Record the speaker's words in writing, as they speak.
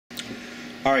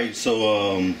Alright,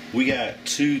 so we got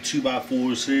two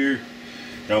 2x4s here.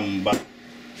 I'm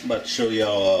about to show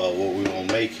y'all what we're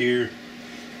gonna make here.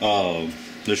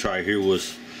 This right here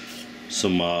was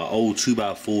some old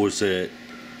 2x4s that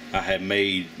I had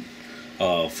made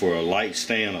for a light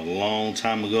stand a long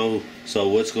time ago. So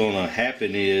what's gonna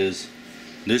happen is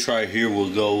this right here will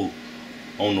go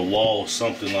on the wall,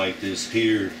 something like this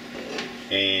here,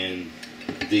 and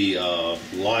the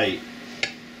light,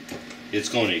 it's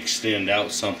going to extend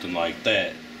out something like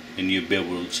that, and you'll be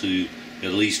able to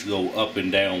at least go up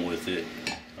and down with it.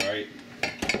 Alright,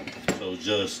 so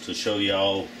just to show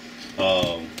y'all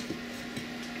how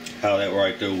that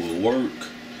right there will work,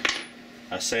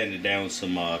 I sanded down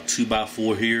some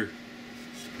 2x4 here.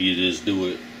 You just do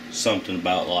it something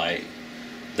about like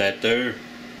that there.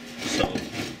 So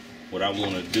what I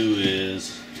want to do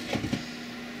is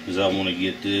I want to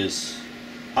get this.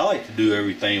 I like to do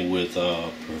everything with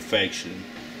perfection.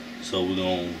 So we're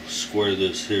gonna square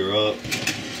this here up.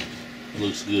 It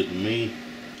looks good to me.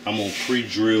 I'm gonna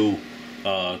pre-drill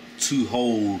 2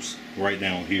 holes right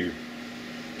down here.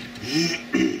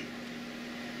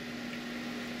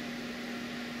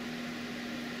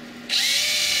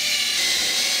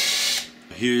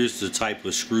 Here's the type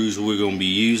of screws we're gonna be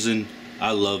using.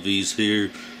 I love these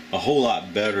here a whole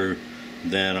lot better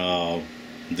than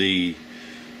the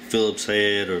Phillips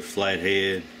head or flat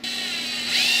head.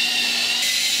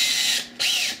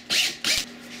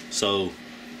 So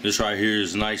this right here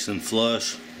is nice and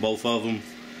flush, both of them.